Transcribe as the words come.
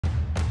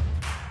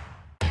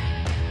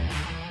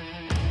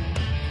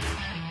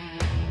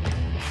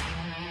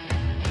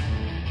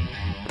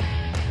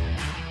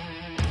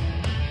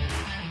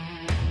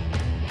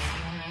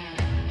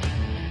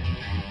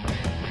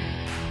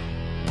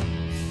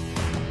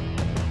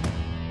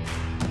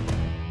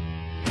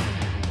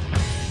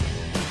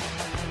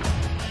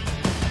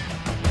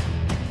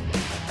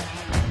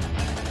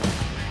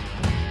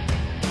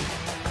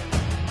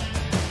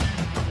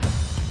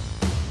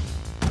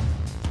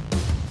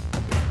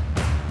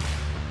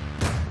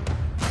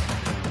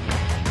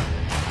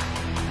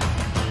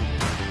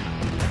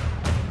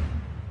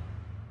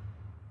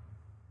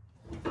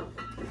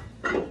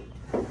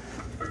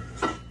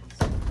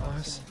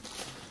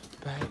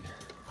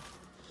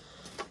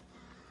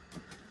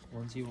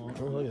ones you want.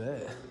 Oh, look at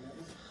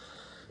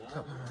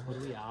that. What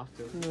are we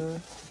after?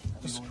 No,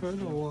 a squid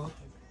or what?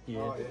 Yeah.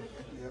 Oh,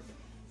 yeah. Yep.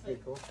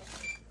 Pretty cool.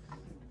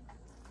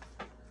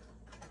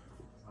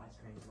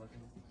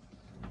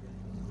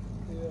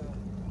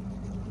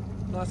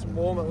 Yeah. Nice and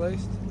warm at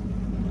least.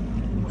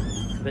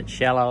 A bit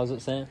shallow, as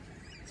it seems.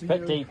 It's a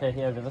bit deeper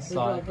here over this We've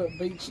got a side. bit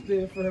beach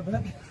there for a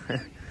bit.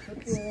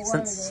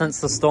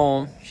 Since the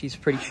storm, she's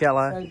pretty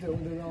shallow. Saved it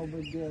with an old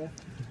big,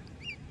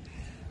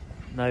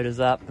 Motor's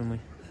up and we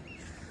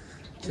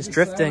just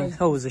drifting.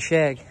 Oh, it was a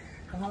shag.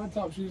 the hard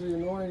top's usually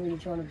annoying when you're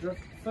trying to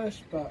drift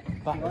fish, but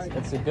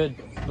It's a good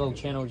little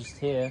channel just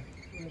here.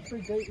 it's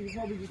pretty deep. You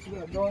probably just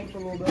about dive for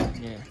a little bit.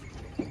 Yeah.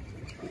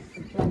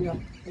 Maybe up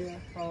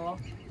here, far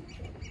off,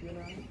 you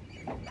know.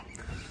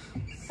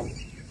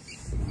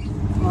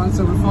 Alright,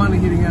 so we're finally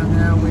heading out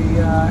now. We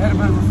had a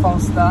bit of a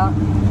false start.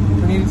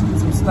 We needed to get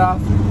some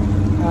stuff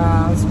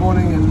this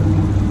morning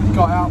and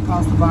got out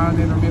past the bar and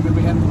then remembered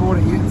we hadn't bought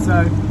it yet.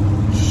 So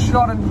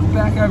shot it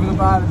back over the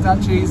bar to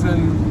Dutchies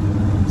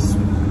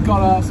and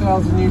got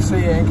ourselves a new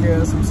sea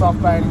anchor, some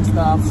soft baiting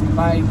stuff, some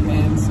bait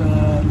and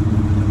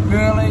some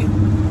burley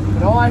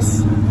and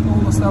ice,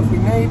 all the stuff we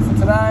need for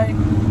today.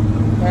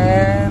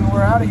 And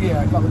we're out of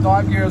here. Got the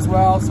dive gear as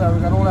well, so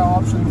we've got all our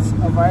options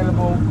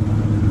available.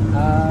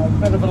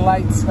 Bit of a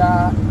late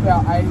start,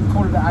 about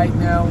 7:45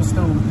 now. We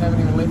still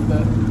haven't even left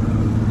the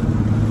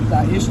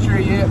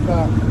estuary yet,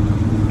 but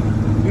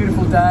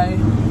beautiful day.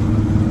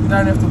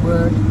 Don't have to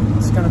work.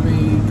 It's going to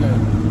be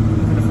good,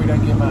 even if we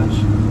don't get much.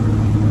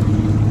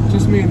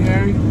 Just me and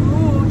Harry.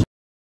 Ooh.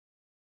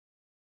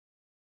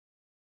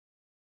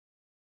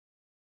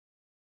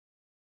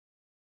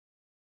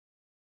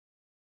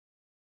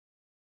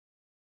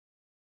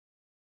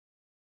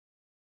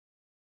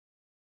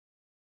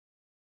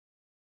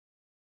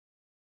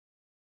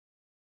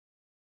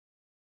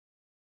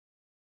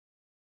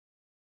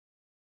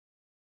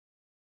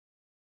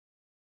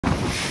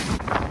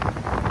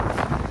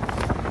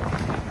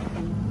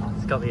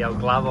 Got the old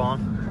glove on.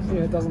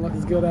 Yeah, it doesn't look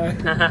as good, eh?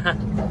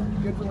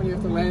 Good for when you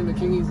have to land the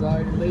kingies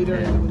though, leader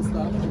and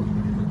stuff.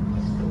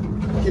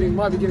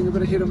 Might be getting a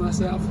bit ahead of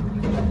myself.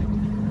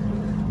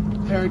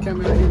 Harry came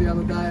out here the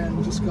other day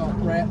and just got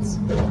rats.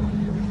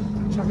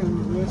 Chucking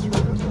in the worst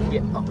room.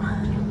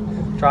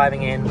 Yep.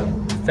 Driving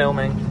and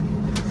filming.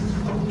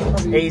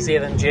 It's easier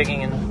than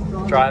jigging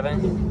and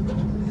driving.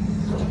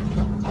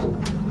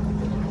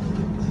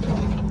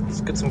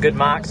 It's got some good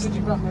marks. Did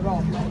you button it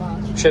off? Not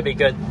much. Should be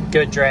good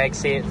drag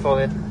set for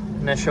the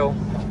initial.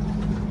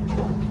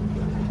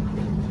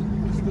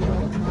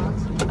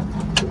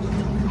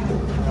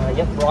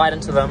 Yep, right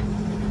into them.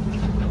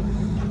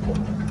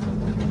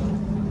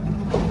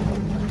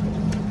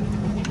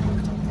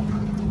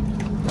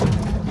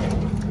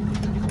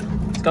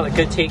 It's got a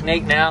good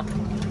technique now.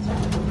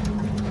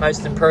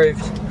 Most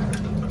improved.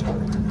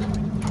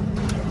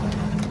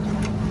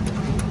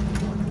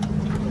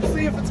 Let's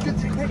see if it's good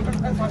technique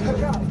if I put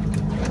it up.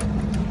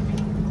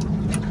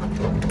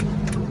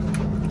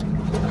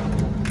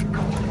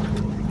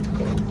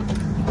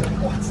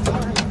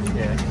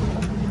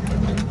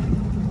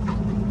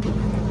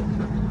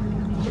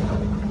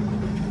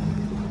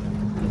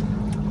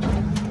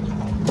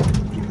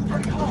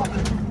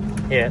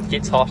 Yeah, it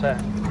gets hotter.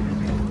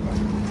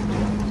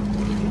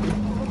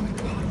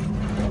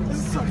 This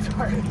is so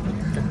tired.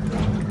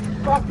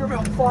 After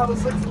about 5 or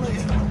 6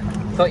 leaps.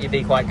 Thought you'd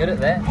be quite good at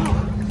that.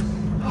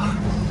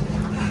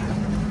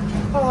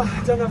 Oh,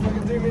 I don't know if I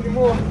can do many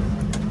more.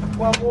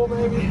 One more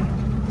maybe.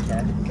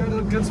 Okay. Go to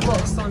a good spot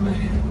this time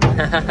maybe.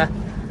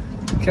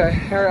 Okay,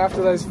 Harry,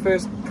 after those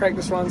first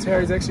practice runs,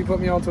 Harry's actually put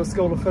me onto a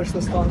school of fish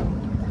this time.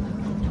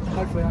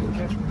 Hopefully I can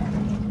catch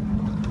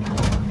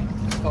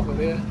one. Stop it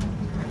there.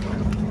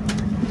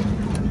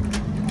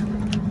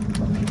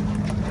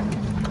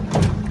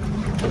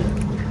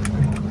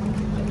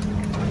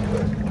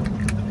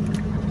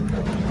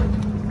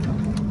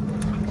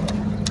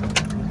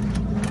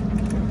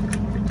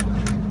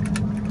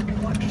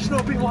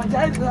 Not be my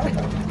day today.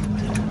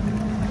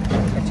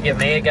 Have to give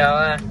me a go,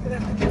 eh? I'm gonna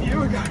have to give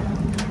you a go.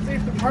 See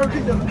if the pro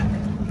can do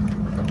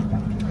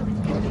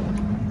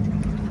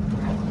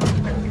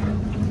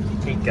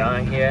it. Keep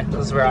going here.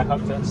 This is where I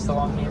hooked it. It's still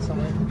on here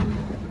somewhere.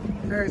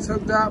 Harry's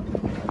hooked up.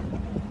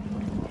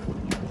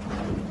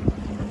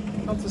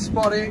 Up to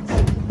spot X.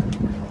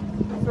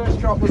 First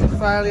drop was a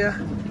failure.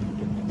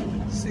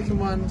 Second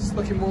one's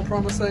looking more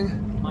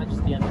promising. Might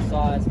just be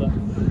undersized, but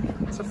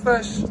it's a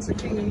fish. It's a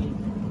kingy.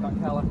 got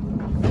colour.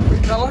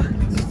 Good colour?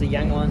 This is the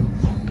young one.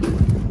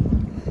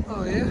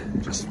 Oh yeah,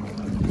 just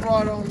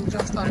right on,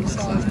 just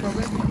undersized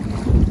probably.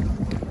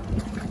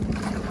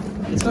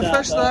 It's a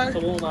fish though. It's a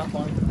warm up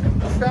one.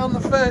 I found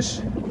the fish.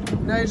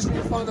 Now you just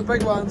need to find the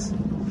big ones.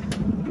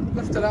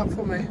 Lift it up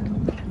for me.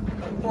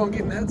 Oh, I'm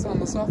getting hits on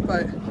the soft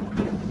bait.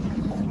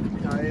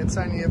 No, it's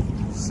only a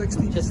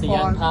 65. Just the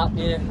young pup,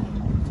 yeah.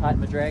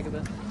 Tighten the drag a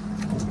bit.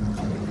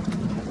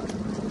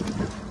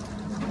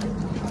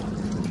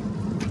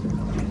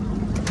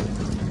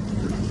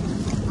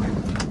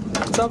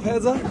 What's up,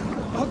 Hazza?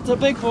 Hooked a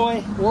big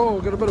boy. Whoa,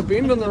 got a bit of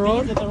bend on the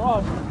rod. Bend in the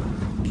rod.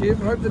 Kev.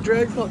 Hope the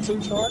drag's not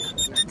too tight.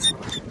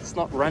 It's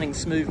not running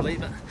smoothly,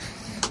 but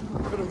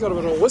I've got a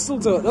bit of a whistle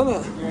to it, doesn't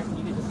it? you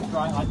reckon you could just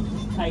try like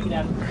take it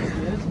out of the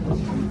gears?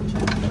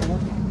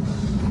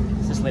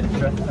 Just let it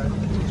drift though.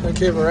 Try to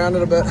Kev around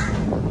it a bit.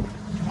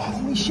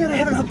 Holy shit, I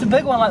haven't hooked a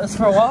big one like this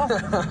for a while.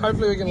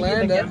 Hopefully we can Get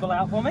land the it. gimbal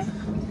out for me.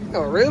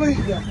 Oh, really?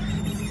 Yeah.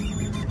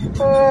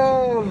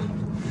 Oh,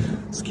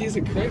 scares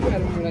the crap out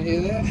of me when I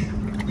hear that.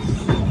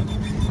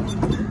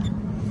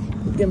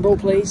 Gimbal,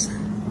 please.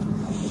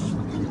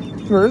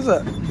 Where is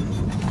it?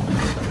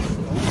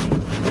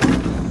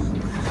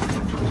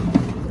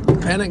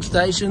 Panic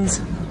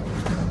stations.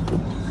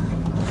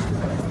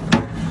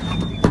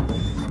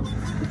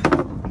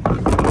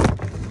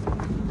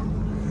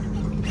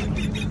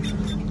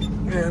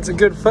 Yeah, it's a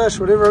good fish,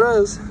 whatever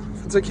it is.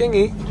 If it's a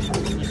kingy.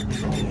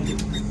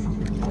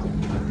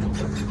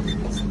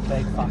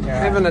 Big fucker.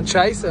 Having to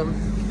chase him.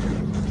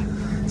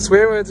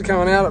 Swear words are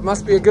coming out. It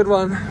must be a good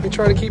one. We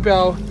try to keep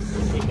our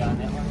Keep going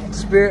that way.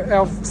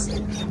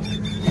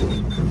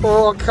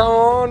 Oh, come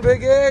on,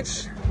 big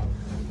edge.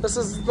 This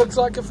looks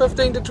like a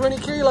 15 to 20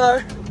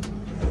 kilo.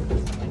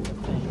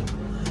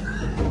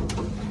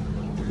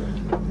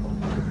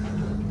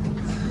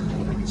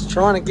 It's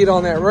trying to get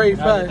on that reef,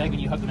 No, eh? big when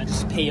you hook them, it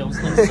just peels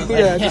instantly.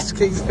 Yeah, it just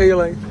keeps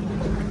feeling.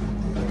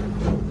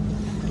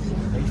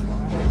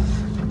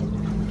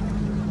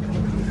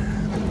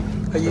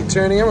 Are you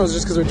turning him, or is it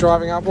just because we're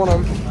driving up on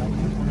him?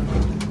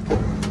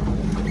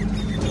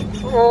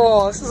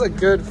 Oh, this is a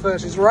good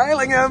fish. He's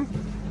railing him.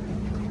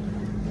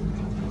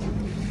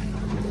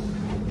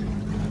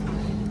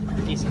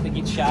 If it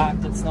gets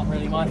sharked, it's not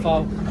really my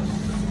fault.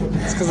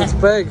 It's because it's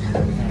big.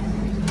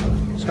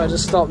 Should I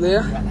just stop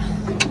there?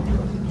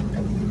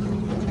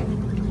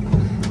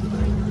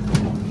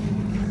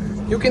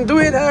 You can do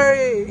it,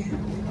 Harry!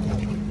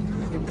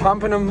 You're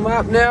pumping him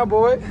up now,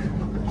 boy.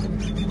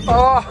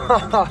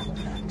 Oh,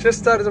 just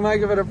started to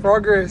make a bit of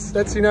progress.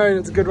 That's, you know,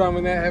 it's a good one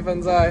when that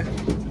happens, eh?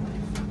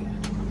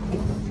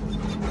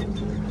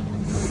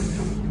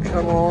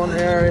 Come on,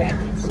 Harry.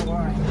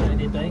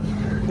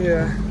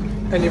 Yeah.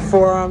 And your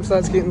forearm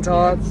starts getting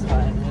tired.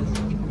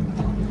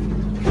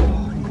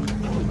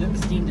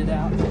 Extended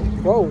out.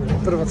 Whoa,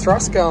 bit of a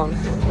thrust going.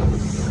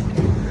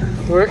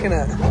 Working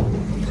it.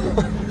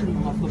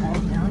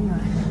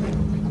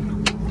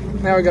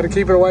 Now we got to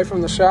keep it away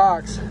from the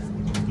sharks.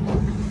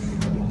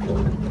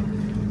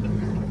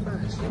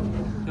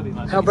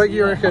 How big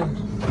you reckon?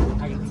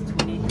 I think it's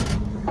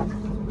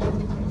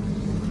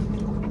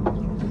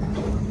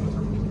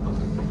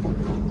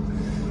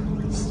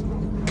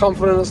 20.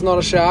 Confident it's not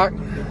a shark.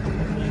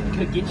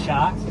 Could get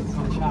sharks. It's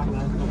not a shark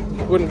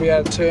though. Wouldn't be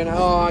able to turn it.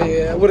 Oh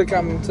yeah, it would have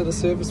come to the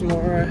surface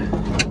more. Eh?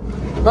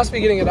 Must be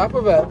getting it up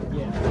a bit.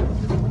 Yeah.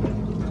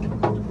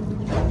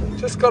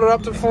 Just got it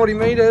up to 40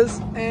 meters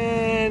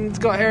and it's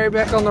got Harry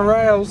back on the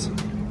rails.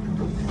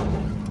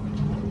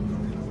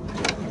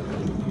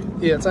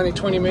 Yeah, it's only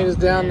 20 meters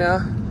down now.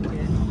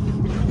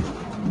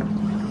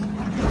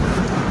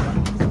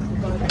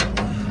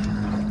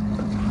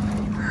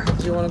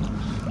 Do you want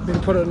me to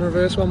put it in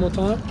reverse one more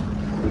time?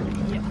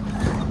 Yeah.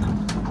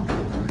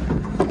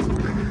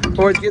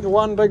 Always get the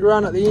one big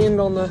run at the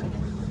end on the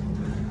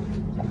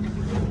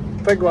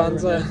big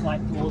ones.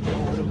 Like towards the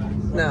water.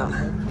 No.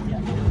 Yeah.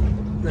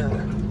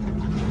 No.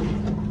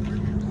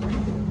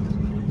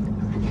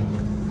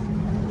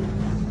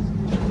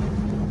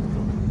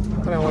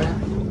 Anyway,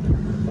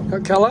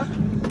 got colour.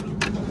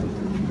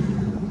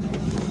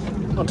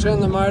 I'll turn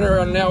the motor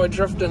on, now we're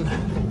drifting.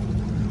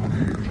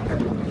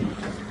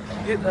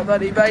 Get the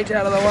bloody bait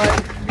out of the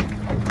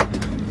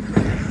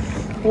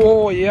way.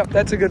 Oh, yep,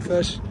 that's a good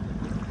fish.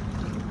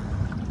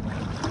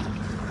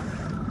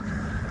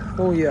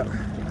 Oh, yeah.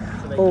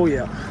 Oh,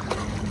 yeah.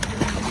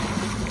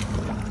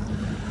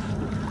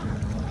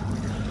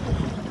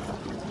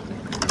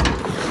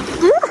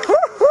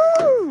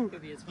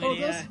 Could be a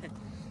 20.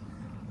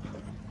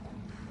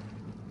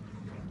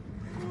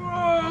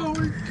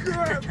 Holy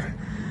crap!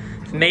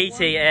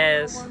 Meaty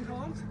as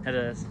it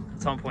is.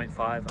 It's on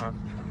 0.5.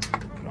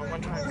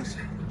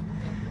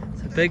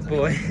 It's a big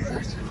boy.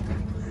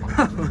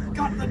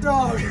 Got the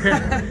dog!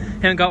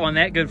 Haven't got one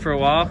that good for a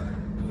while.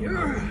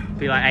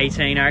 Be like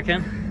 18, I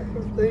reckon.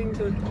 15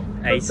 to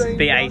 15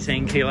 Be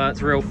 18 kilo.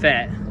 It's real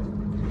fat.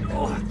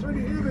 Oh, it's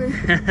pretty heavy.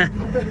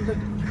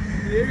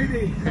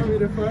 Beauty. I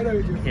made a photo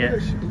of your Yeah.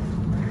 fish.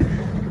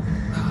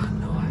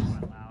 Nice.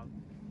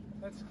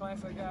 That's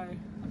classic, eh?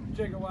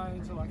 Jig away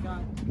until I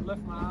can't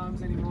lift my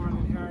arms anymore, and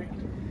then Harry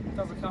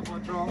does a couple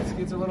of drops,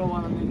 gets a little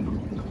one, and then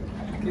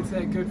gets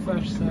that good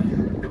fish. So,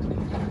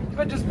 a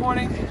bit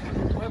disappointing.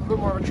 We'll have a bit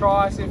more of a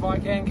try, see if I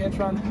can catch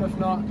one. If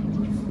not,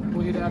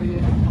 we'll get out of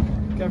here,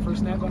 go for a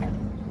snapper.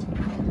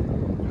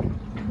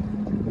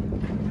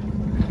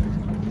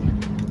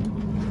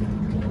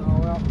 Oh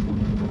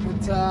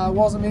well, it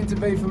wasn't meant to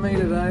be for me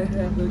today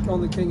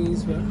on the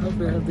kingies, but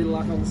hopefully I have a bit of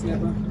luck on the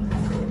snapper.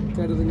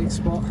 Go to the next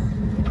spot.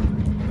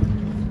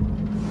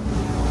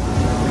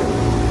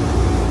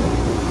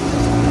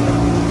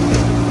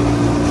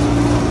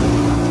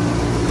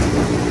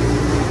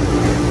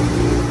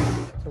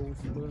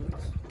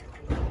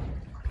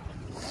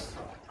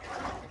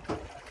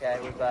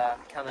 Okay, we've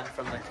come in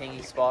from the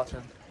kingy spot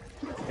and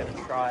we're going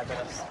to try a bit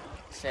of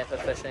snapper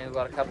fishing. We've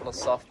got a couple of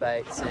soft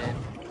baits and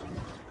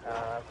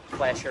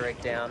flasher rig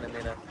down and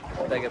then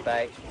a bigger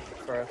bait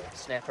for a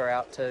snapper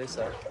out too.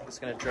 So I'm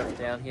just going to drift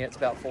down here. It's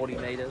about 40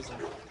 metres. And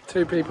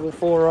 2 people,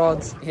 4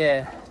 rods.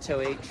 yeah,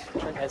 2 each. I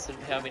think that's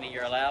how many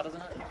you're allowed,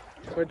 isn't it?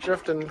 We're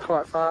drifting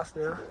quite fast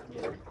now.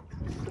 Yeah.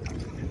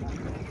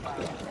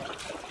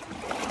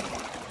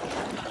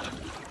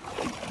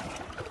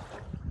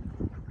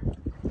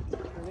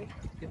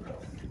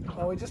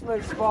 Well, we just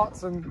moved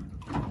spots and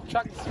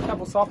chucked a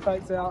couple soft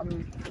baits out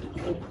and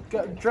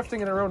we're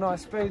drifting at a real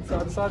nice speed, so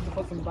I decided to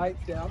put some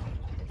baits down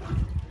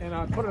and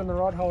I put it in the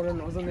rod holder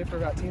and it was in there for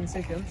about 10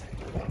 seconds.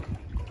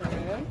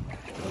 And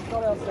we've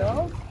got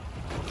ourselves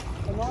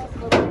a nice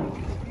little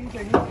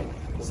eating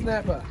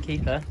snapper.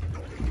 Keeper.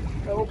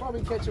 So we'll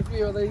probably catch a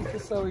few of these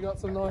just so we got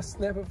some nice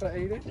snapper for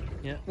eating.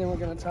 Yeah. Then we're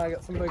going to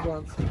target some big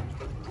ones.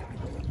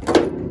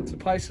 It's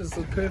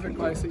the perfect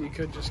place that you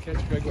could just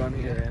catch a big one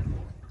here. Yeah.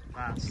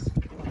 Fast.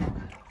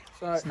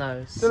 So,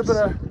 Snows. did a bit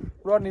of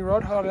Rodney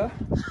rod holder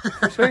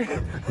fishing,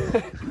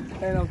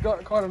 and I've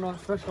got quite a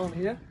nice fish on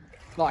here.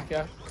 Like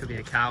a... Could be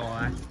a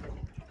kawai.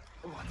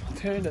 Oh, I've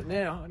turned it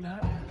now. No,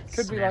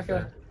 could be like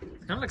a...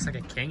 It kind of looks like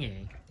a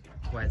kingy,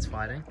 the way it's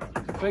fighting.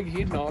 Big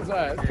head nods,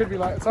 eh? It could be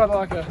like, it's either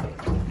like a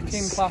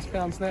 10+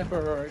 pound snapper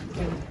or a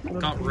 10...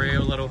 Got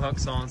real little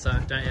hooks on, so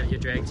don't let your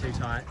drag too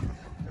tight.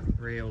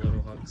 Real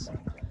little hooks.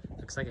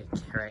 Looks like a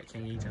carrot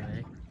kingy to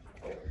me.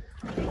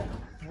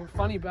 Well,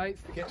 funny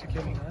baits to catch a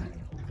kingy, eh?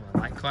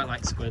 Well, quite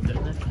like squid,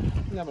 didn't it?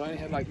 No, but I only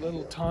had like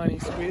little tiny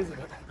squares of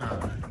it.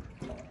 Oh.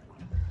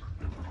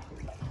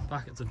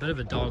 Fuck, it's a bit of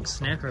a dog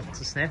snapper if it's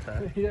a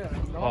snapper. Yeah.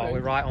 Oh, we're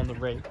right on the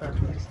reef. I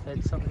just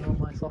had something on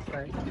my soft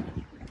bait.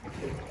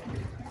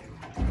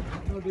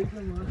 Oh,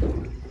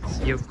 definitely.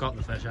 So you've got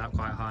the fish up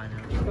quite high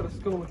now. Got a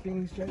school of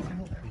kingies,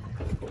 Jason.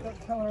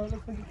 Don't tell her it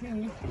looks like a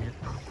kingy. Yeah,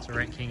 it's a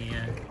rat kingy,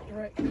 yeah. A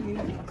rat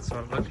kingy. That's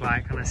what it looked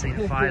like when I seen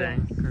it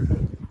fighting.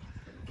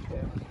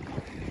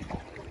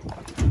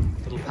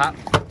 Little pup.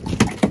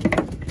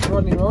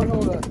 Rodney rod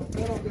holder.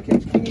 Don't have to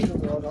catch kingies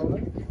with the rod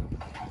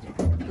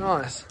holder.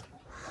 Nice.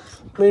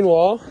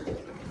 Meanwhile,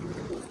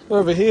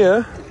 over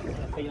here,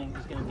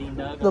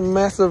 the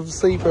massive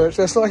sea perch.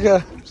 That's like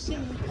a,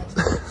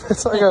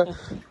 it's like a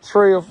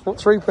 3 or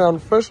 3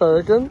 pound fish, I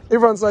reckon.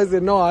 Everyone says they're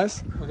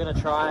nice. We're gonna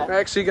try it. We're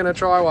actually gonna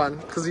try one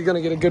because you're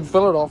gonna get a good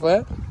fillet off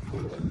that.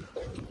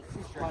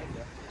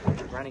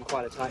 Running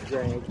quite a tight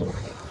drag.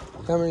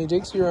 How many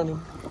jigs are you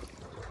running?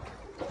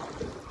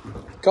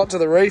 Got to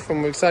the reef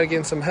and we started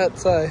getting some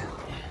hits, eh?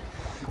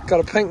 Got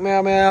a pink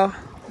mau mau.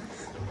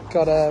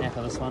 Got a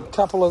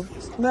couple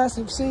of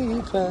massive sea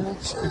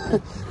fish.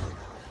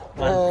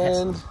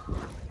 And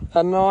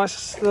a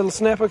nice little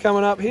snapper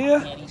coming up here.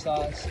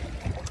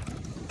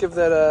 Give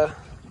that a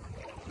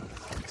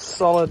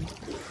solid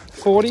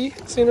 40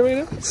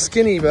 centimetre.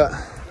 Skinny but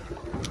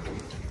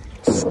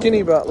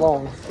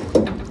long.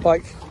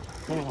 Like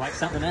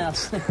something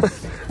else.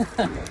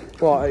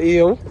 What, an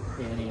eel?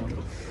 Yeah, an eel.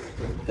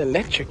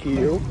 Electric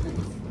eel.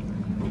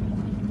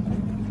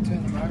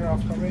 Turn the motor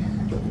off probably.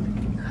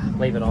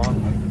 Leave it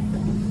on.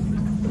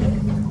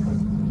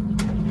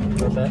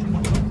 For a bit.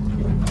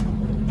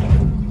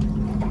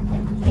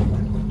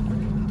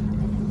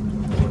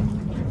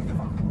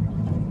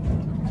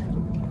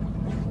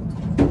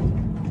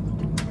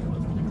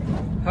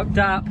 Hooked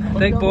up,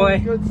 big boy.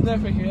 Good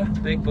snapper here.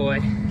 Big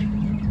boy.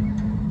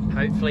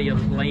 Hopefully your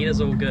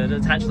leader's all good.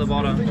 Attach the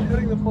bottom.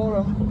 Hitting the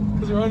bottom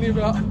because we're only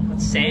about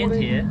sand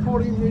 40, here.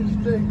 40 metres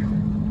deep.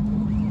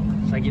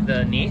 Should I get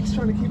the net? Just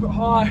trying to keep it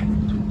high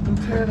and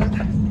turn it.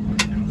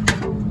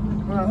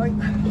 Well, I think.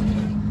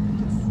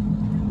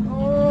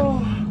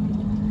 Oh,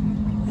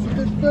 it's a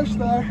big fish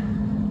though.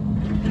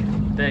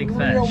 Big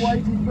fish. Real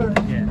weighty fish.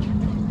 Yeah.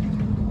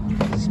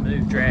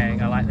 Smooth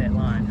drag. I like that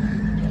line.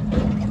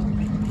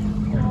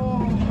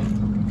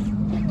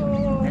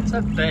 It's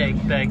a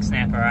big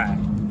snapper, eh?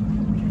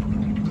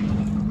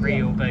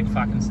 Real big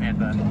fucking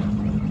snapper. I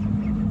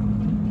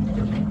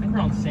think we're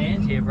on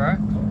sand here, bro.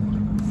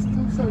 It's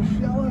still so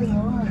shallow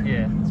though, eh?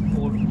 Yeah, it's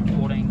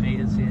 14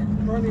 metres here.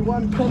 We're only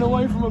 1 pin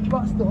away from a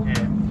bust off.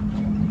 Yeah.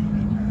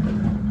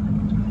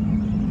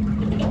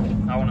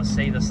 I want to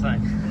see this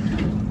thing.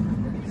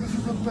 This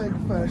is a big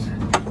fish.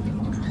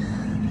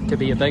 Could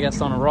be your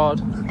biggest on a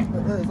rod.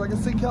 It is, like a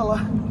sea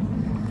colour.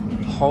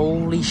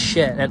 Holy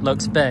shit, it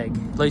looks big.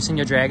 Loosen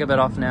your drag a bit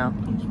off now.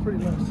 It's pretty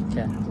loose.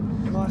 Okay.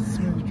 Nice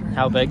smooth drag.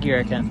 How big you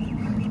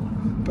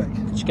reckon? Big.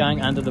 It's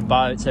going under the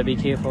boat, so be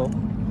careful.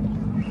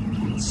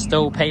 It's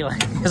still peeling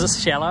because it's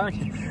shallow.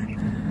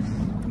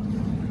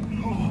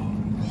 Oh,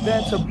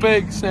 that's a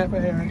big snapper,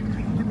 Harry.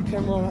 Keep the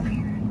camera on it.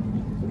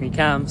 Here he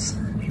comes.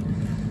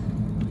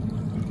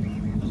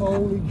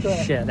 Holy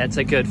crap. Shit, that's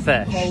a good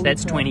fish. Holy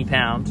that's crap. 20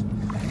 pounds.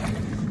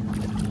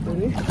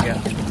 Ready?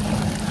 Yeah.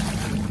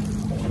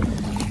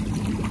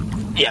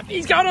 Yep,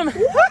 he's got him!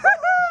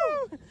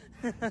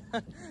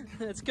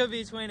 It's could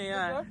be 20,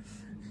 eh?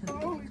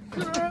 Holy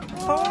crap!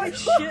 Holy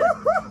shit!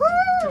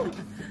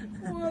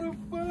 What a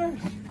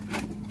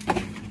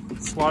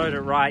fish! swallowed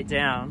it right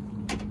down.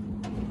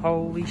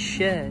 Holy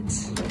shit.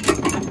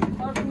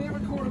 I've never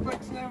caught a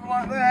big snapper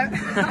like that.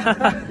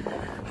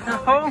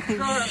 Holy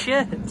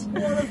shit.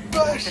 What a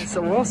fish. It's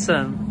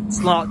awesome. It's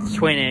not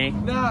 20.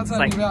 No, it's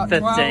Like only about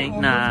 15. 12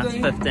 or Nah,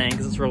 15. it's 15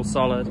 because it's real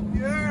solid.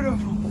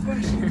 Beautiful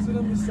fish. Sit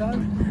in the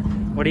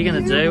sun. What are you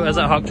going to do? Is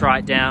it hooked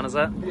right down, is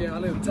it? Yeah,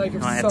 I'll have to take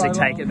it. I have to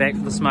take it back to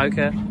the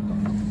smoker.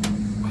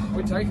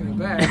 We're taking it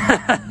back.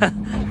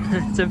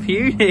 It's a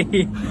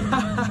beauty.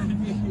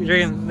 You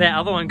reckon that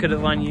other one could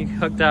have won you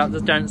hooked up?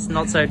 Just don't, it's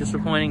not so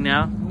disappointing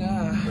now.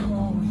 Nah,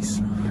 holy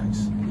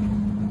smokes.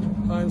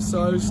 I'm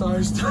so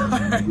stoked.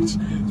 It's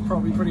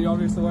probably pretty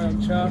obvious the way I'm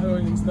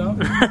char-hooing and stuff.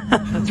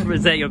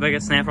 Is that your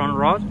biggest snapper on a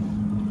rod?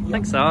 Yep, I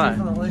think so.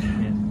 Definitely.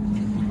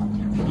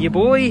 Yeah,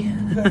 boy.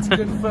 That's a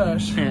good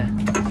fish. Yeah.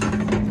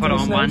 Put it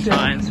on one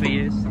time for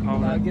use.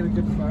 I'll get a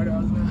good photo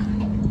as well.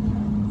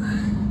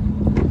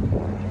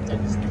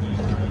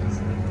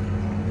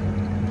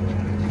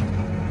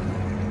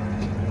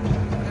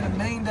 A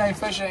mean day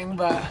fishing,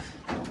 but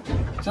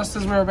just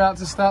as we're about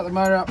to start the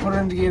motor up, put it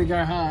in gear to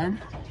go home,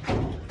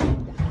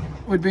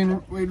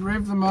 we'd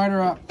rev the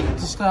motor up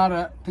to start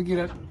it, to get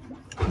it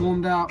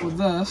warmed up with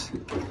this,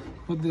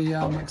 with the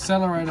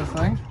accelerator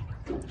thing,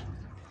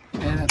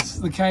 and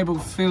the cable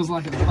feels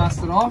like it's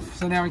busted off,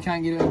 so now we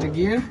can't get it into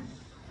gear.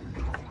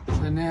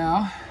 So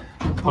now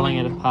we're Pulling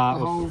it apart.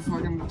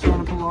 trying to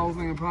pull the whole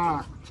thing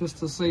apart just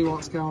to see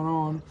what's going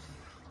on.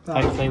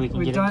 But Hopefully we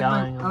can get it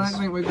going. I don't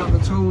think we've got the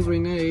tools we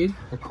need,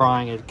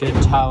 Requiring a good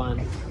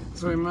towing.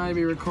 so we may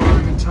be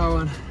requiring a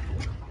towing.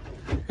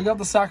 We got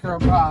the sucker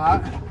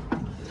apart.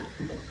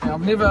 Now,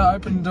 I've never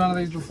opened one of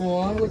these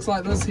before. It looks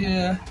like this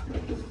here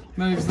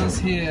moves this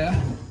here,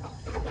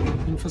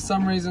 and for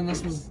some reason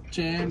this was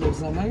jammed or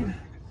something.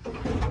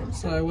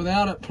 So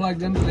without it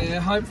plugged into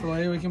there,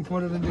 hopefully we can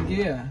put it into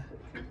gear.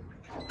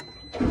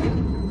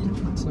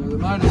 So the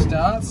motor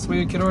starts,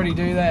 we could already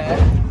do that.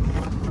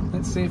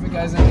 Let's see if it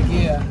goes into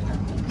gear.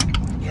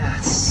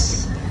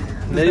 Yes.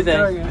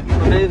 Moving.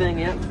 Moving,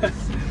 yep.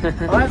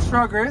 Well, that's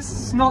progress.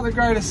 It's not the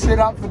greatest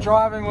setup for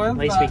driving with. At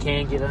least we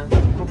can get it.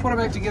 We'll put it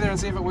back together and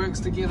see if it works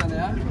together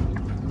now.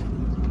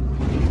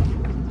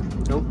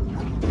 Nope.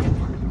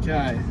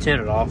 Okay. Turn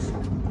it off.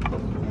 Or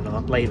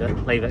not. Leave it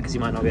because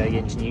you might not be able to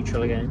get into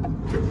neutral again.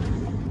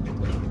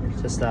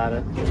 To start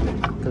it.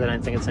 Because I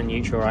don't think it's in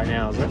neutral right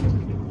now, is it?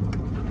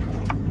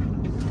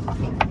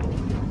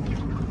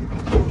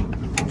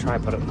 Try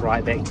to put it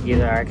right back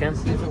together, I reckon.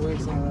 See if it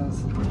works like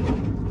this.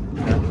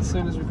 As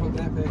soon as we put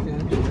that back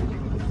in,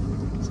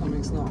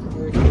 something's not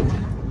working.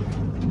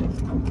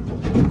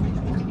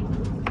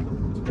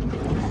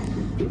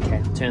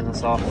 Okay, turn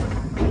this off.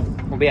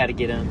 We'll be able to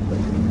get in.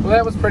 Well,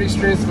 that was pretty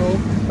stressful,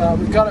 but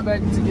we've got it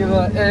back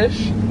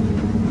together-ish.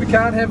 We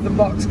can't have the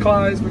box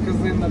closed because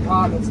then the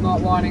part that's not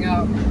lining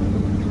up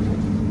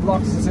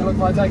blocks us. So look,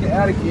 if I take it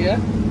out of gear,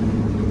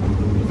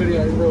 the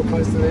video is real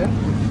close to there.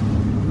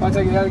 If I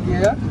take it out of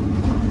gear,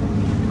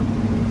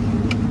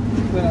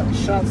 then it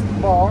shuts the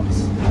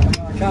box, and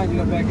I can't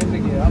get it back into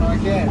gear. Oh no, I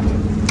can.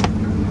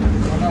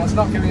 Oh no, it's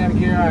not coming out of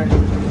gear, eh?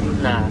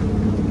 Nah.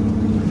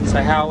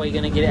 So how are we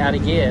going to get it out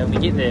of gear when we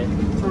get there?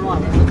 It's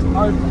alright, it's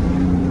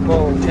open.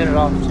 Whoa, turn it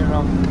off, turn it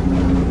off.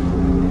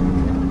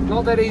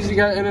 Not that easy to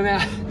go in and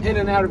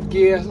out of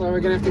gear, so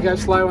we're going to have to go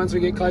slow once we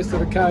get close to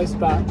the coast,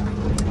 but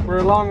we're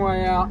a long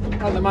way out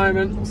at the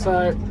moment,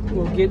 so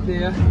we'll get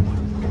there.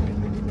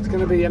 It's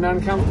going to be an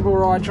uncomfortable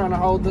ride trying to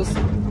hold this.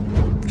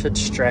 Should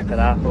strap it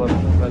up a little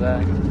bit, but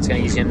it's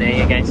going to use your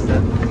knee against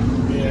it.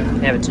 Yeah.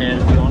 Have a turn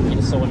if you want, get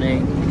a sore knee.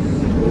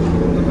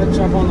 The bitch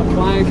up on the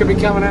plane could be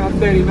coming out at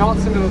 30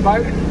 knots into the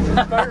boat.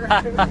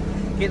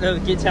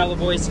 Tell the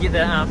boys to get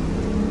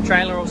the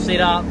trailer all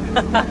set up.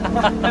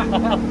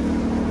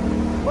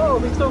 Whoa,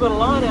 we've still got a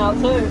line out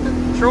too.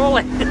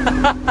 Trawling.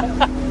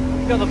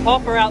 Got the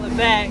popper out the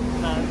back.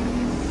 No,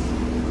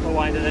 we'll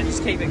wind it in,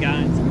 just keep it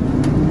going.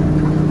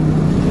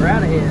 We're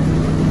out of here.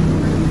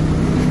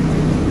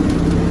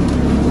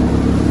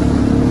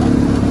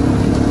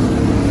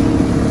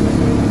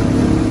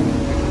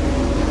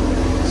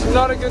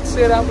 Not a good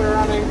setup we're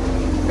running,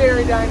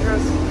 very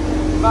dangerous,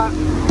 but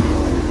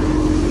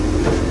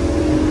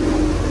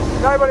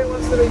nobody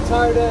wants to be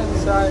towed in,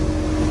 so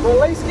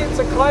we'll at least get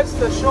so close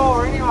to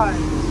shore anyway.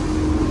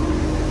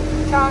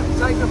 Can't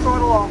take the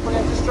throttle off, we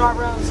have to just drive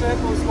around in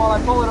circles while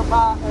I pull it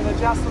apart and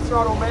adjust the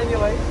throttle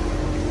manually.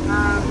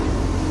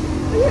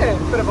 Yeah,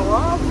 bit of a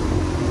laugh,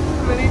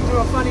 coming into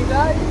a funny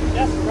day.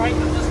 Just great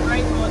for it's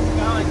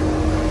going.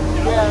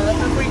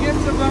 Yeah, if we get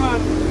to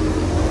Bimmin,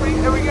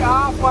 if we get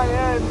halfway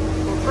in,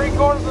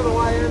 3/4 of the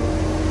way in,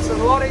 it's a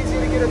lot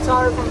easier to get a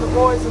tow from the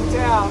boys in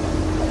town.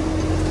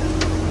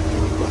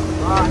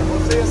 Alright,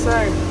 we'll see you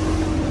soon.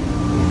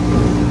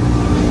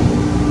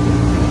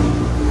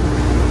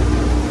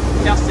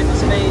 Adjusting the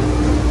speed.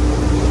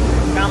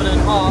 Coming in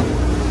hot.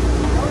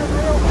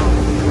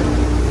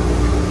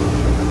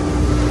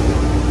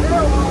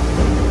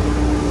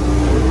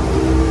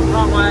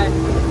 Wrong way.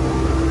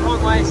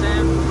 Wrong way,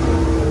 Sam.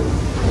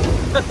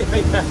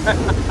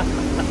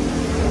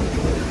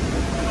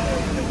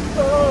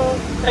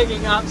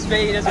 picking up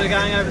speed as we're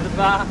going over the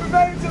bar. We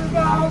made it to the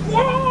bar.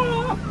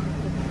 Whoa!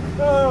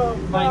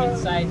 Oh, Playing it no.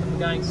 safe and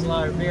going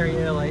slow, very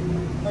early.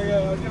 Okay,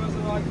 I'll give us a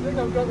like. I think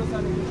I've got this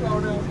under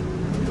control now.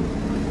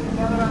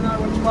 Now that I know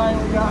which way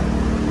we go.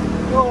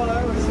 Oh,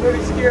 that was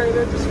really scary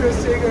then just for a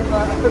second,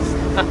 but it was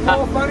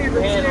more funny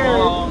than We had scary. a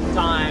long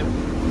time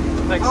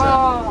to fix it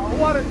Oh,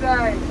 what a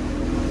day.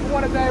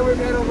 What a day we've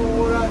had on the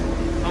water.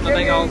 on the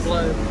big old Kingies,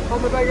 blue.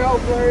 On the big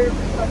old blue.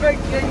 A big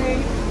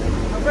kingy,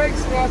 a big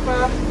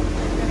snapper,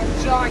 and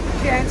a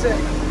gigantic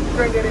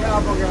granddaddy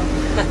harbor.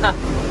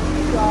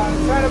 So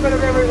it's had a bit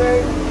of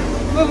everything.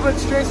 A little bit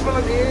stressful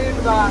at the end,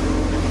 but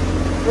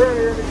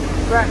really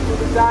great for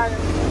the day.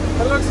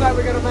 It looks like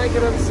we're going to make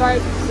it in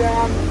safe and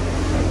sound.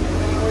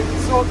 And we can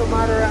sort the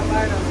motor out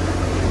later.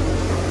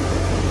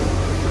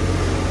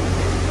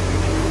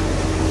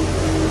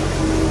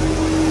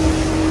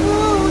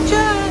 Ooh,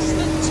 just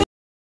the tip.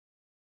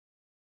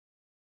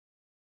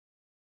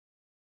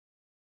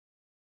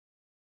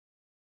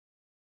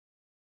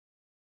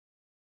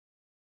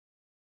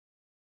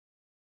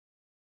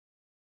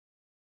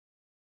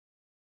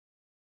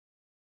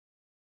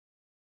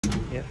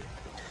 Yep.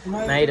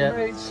 Made it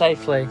Beach.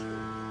 safely.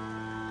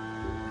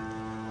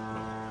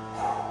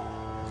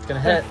 It's gonna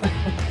hit.